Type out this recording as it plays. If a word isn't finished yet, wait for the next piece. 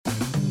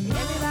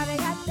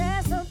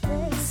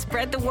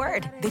spread the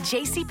word. The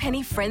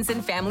JCPenney Friends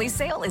and Family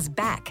Sale is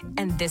back.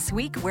 And this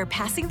week, we're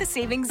passing the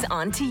savings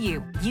on to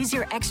you. Use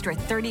your extra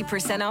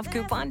 30% off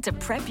coupon to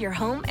prep your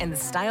home and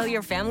style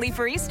your family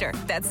for Easter.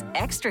 That's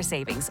extra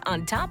savings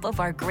on top of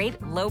our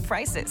great low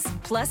prices.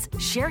 Plus,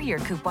 share your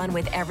coupon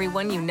with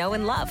everyone you know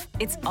and love.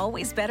 It's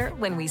always better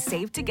when we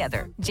save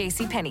together.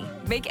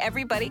 JCPenney. Make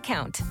everybody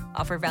count.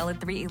 Offer valid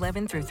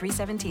 3/11 through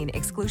 3/17.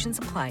 Exclusions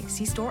apply.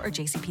 See store or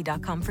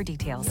jcp.com for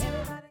details.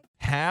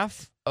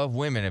 Half of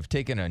women have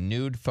taken a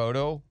nude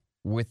photo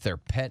with their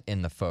pet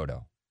in the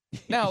photo.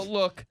 Now,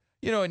 look,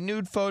 a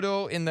nude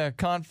photo in the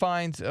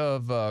confines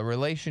of a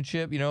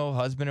relationship,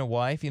 husband and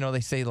wife,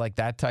 they say like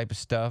that type of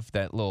stuff,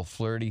 that little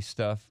flirty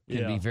stuff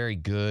can be very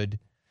good,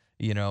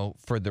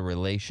 for the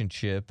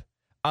relationship.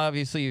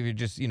 Obviously, if you're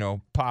just,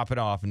 popping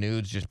off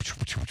nudes, just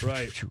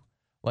right.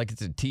 like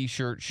it's a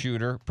T-shirt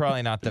shooter,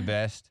 probably not the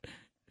best.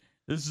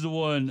 This is the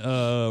one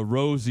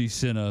Rosie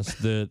sent us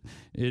that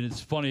it's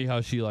funny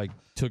how she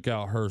took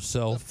out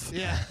herself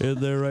in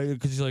there, right?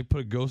 Because she put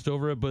a ghost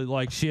over it,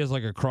 but she has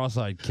a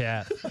cross-eyed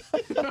cat.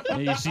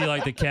 And you see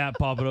the cat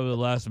popping over the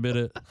last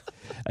minute.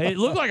 It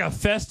looked like a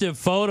festive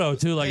photo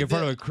too, in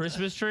front of a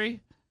Christmas tree.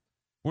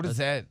 What is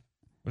that?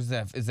 What is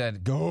that? Is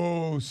that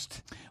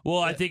ghost? Well,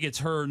 I think it's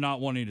her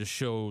not wanting to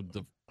show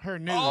her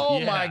nude.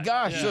 Oh my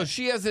gosh! Yeah. So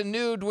she has a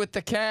nude with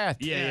the cat.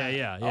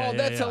 Yeah. Oh,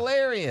 that's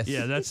hilarious.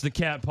 Yeah, that's the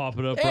cat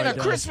popping up. And right a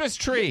now. Christmas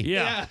tree.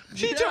 Yeah.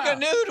 She took a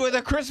nude with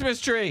a Christmas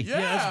tree.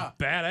 Yeah, that's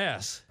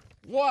badass.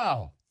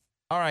 Wow.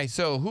 All right.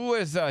 So who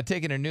is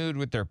taking a nude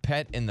with their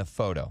pet in the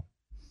photo?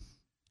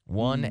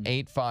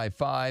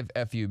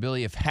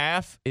 1-855-FU-Billy. If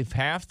half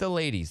the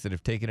ladies that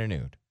have taken a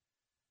nude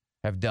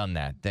have done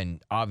that, then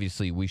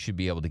obviously we should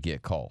be able to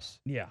get calls.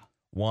 Yeah.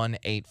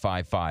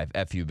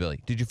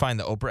 1-855-FU-Billy. Did you find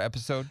the Oprah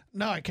episode?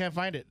 No, I can't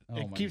find it. Oh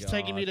It keeps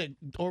taking me to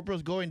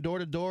Oprah's going door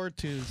to door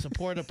to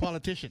support a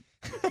politician.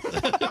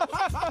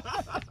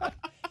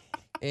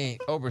 Hey,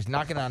 Oprah's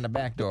knocking on the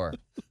back door.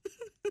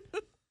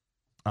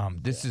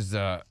 This is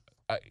I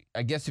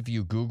guess if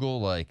you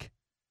Google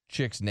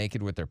chicks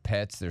naked with their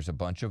pets, there's a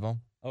bunch of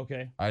them.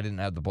 Okay. I didn't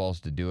have the balls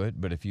to do it,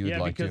 but if you would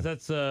like to. Yeah,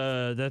 because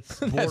that's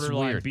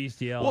borderline weird.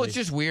 bestiality. Well, it's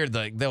just weird.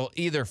 They'll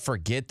either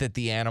forget that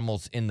the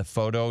animal's in the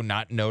photo,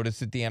 not notice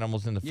that the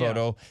animal's in the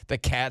photo. The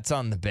cat's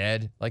on the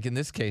bed. Like in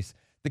this case,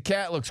 the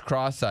cat looks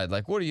cross-eyed.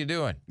 Like, what are you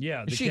doing?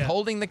 Yeah. Is she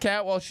holding the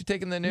cat while she's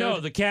taking the nude? No,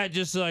 the cat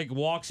just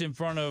walks in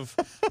front of.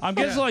 I'm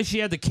guessing she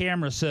had the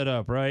camera set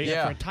up, right?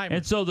 Yeah. For a timer.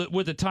 And so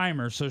with the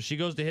timer, so she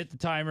goes to hit the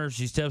timer,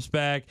 she steps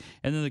back,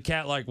 and then the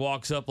cat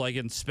walks up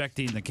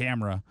inspecting the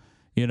camera.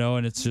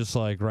 And it's just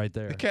right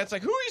there. The cat's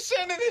like, who are you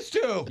sending this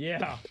to?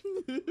 Yeah.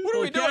 What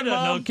are we doing,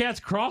 Mom? No, the cat's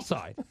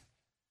cross-eyed.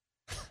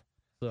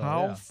 So,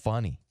 How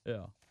funny.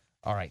 Yeah.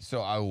 All right,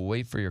 so I will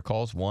wait for your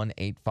calls.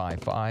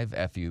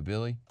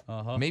 1-855-FU-Billy.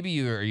 Uh-huh. Maybe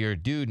you're a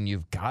dude and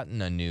you've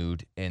gotten a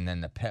nude and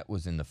then the pet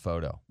was in the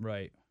photo.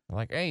 Right.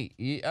 Like, hey,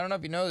 I don't know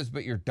if you know this,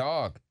 but your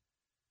dog,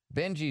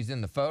 Benji's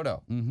in the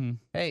photo. Mm-hmm.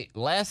 Hey,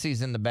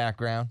 Lassie's in the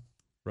background.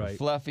 Right.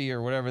 Fluffy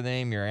or whatever the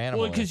name your animal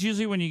Well, because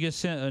usually when you get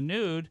sent a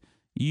nude,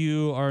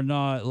 you are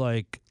not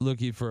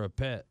looking for a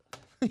pet.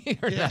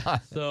 You're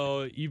not.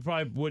 So you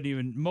probably wouldn't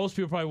even. Most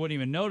people probably wouldn't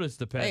even notice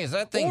the pet. Hey, is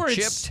that thing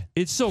chipped?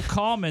 It's so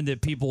common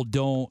that people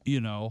don't.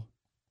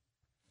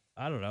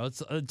 I don't know. It's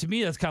to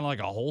me that's kind of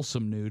like a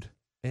wholesome nude.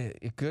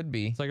 It could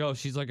be. It's like, oh,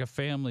 she's like a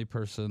family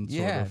person. Sort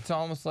Yeah, of. it's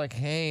almost like,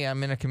 hey,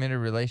 I'm in a committed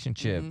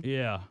relationship. Mm-hmm.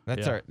 Yeah.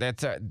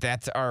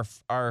 That's our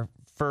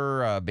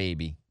fur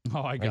baby.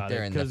 Oh, I got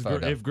there it. in the Because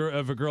photo. if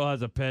a girl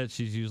has a pet,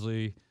 she's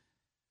usually.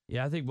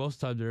 Yeah, I think most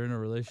times they're in a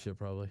relationship,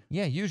 probably.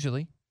 Yeah,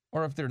 usually.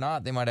 Or if they're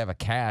not, they might have a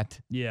cat.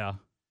 Yeah.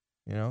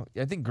 I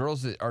think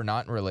girls that are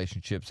not in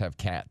relationships have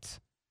cats.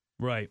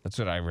 Right. That's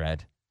what I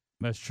read.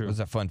 That's true. It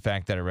was a fun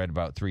fact that I read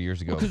about 3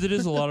 years ago. Because it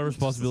is a lot of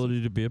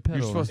responsibility to be a pet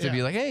You're owner. supposed to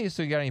be like, hey,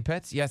 so you got any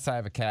pets? Yes, I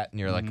have a cat. And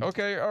you're like,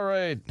 okay, all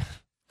right.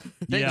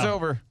 Date's Yeah.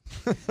 over.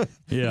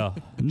 Yeah.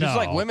 Just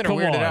like women are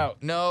weirded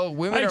out. No,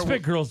 women I are.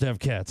 expect girls to have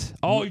cats.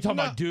 Oh, you're talking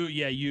about dude?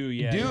 Yeah, you.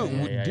 Yeah.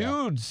 yeah.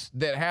 Dudes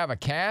that have a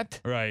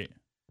cat, Right.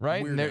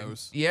 right? And they're-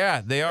 Weirdos.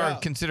 Yeah, they are Yeah.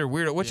 considered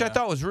weirdo, which I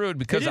thought was rude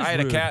because It is I had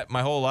a rude. cat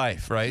my whole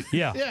life, right?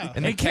 Yeah. Yeah. And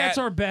And, the cat- cats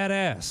are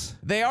badass.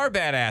 They are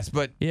badass,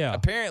 but Yeah.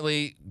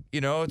 apparently,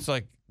 it's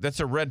like that's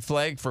a red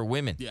flag for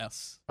women.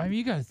 Yes. I mean,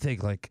 you got to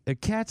think a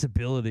cat's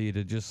ability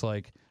to just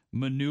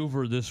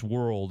maneuver this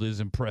world is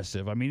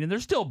impressive. I mean, and they're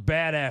still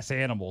badass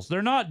animals.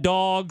 They're not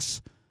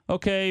dogs,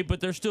 okay, but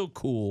they're still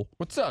cool.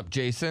 What's up,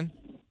 Jason?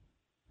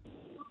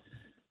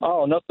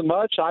 Oh, nothing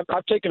much.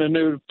 I've taken a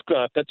nude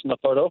pets in the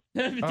photo.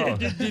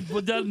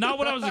 Not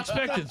what I was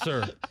expecting,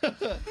 sir.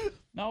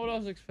 Not what I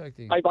was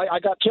expecting. I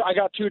got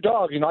two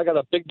dogs. I got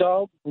a big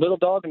dog, little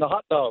dog, and a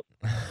hot dog.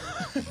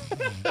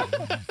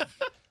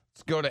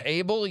 Let's go to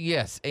Abel.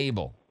 Yes,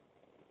 Abel.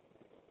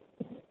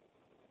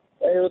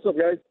 Hey, what's up,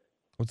 guys?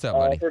 What's up,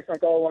 buddy? First time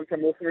call, long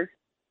time listeners.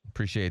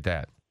 Appreciate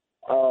that.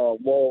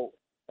 Well,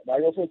 my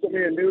girlfriend sent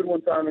me a nude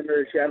one time, and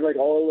she had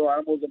all the little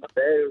animals in the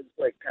bed. It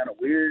was kind of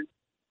weird.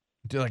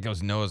 Do like it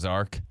was Noah's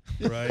Ark.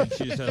 Right?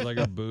 She just had like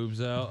her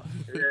boobs out.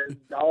 And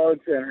dogs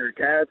and her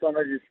cats on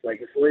her just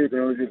like asleep,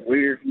 and it was just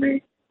weird for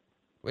me.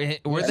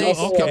 Were they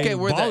okay?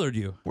 Were Bothered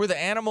you? Were the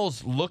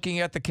animals looking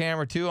at the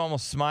camera too,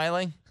 almost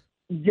smiling?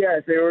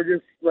 Yes, they were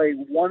just like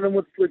one of them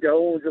would flip, the other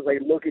one was just like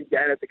looking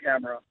down at the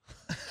camera.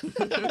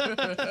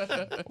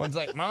 One's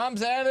like,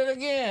 "Mom's at it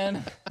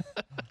again."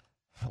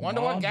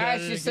 Wonder what Mom's guy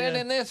at it she's again.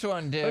 sending this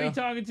one Who are you to.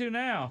 talking to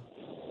now?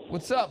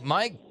 What's up,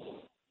 Mike?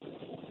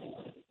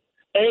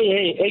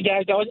 Hey,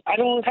 guys! I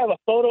don't have a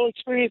photo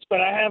experience,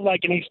 but I have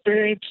like an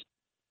experience,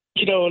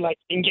 like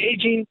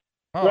engaging.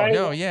 Oh Right.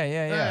 no, yeah.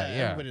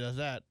 Everybody does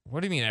that. What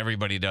do you mean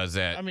everybody does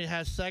that? I mean,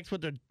 has sex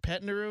with their pet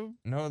in the room.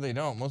 No, they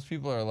don't. Most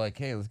people are like,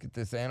 "Hey, let's get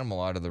this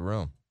animal out of the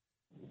room."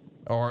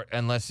 Or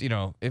unless,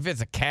 if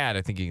it's a cat,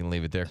 I think you can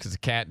leave it there because the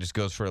cat just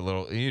goes for a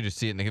little, you just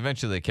see it, and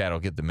eventually the cat will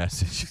get the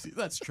message.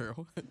 That's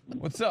true.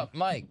 What's up,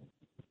 Mike?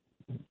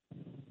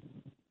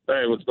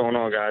 Hey, what's going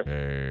on, guys?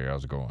 Hey,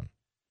 how's it going?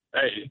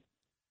 Hey,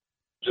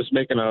 just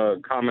making a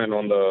comment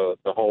on the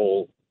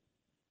whole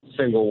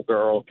single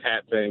girl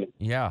cat thing.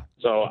 Yeah.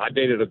 So I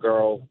dated a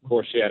girl. Of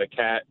course, she had a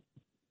cat.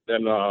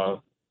 Then,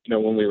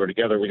 when we were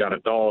together, we got a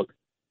dog.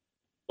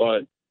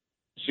 But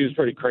she was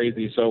pretty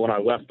crazy. So when I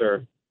left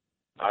her,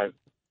 I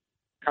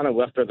kind of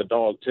left her the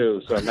dog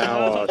too. So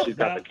now she's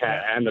got the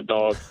cat and the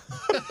dog.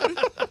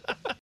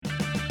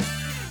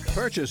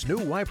 Purchase new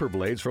wiper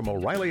blades from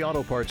O'Reilly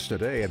Auto Parts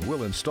today and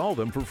we'll install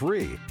them for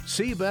free.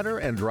 See better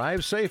and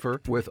drive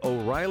safer with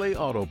O'Reilly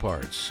Auto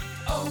Parts.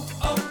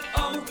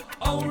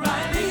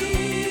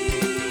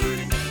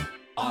 O'Reilly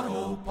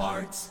Auto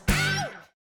Parts.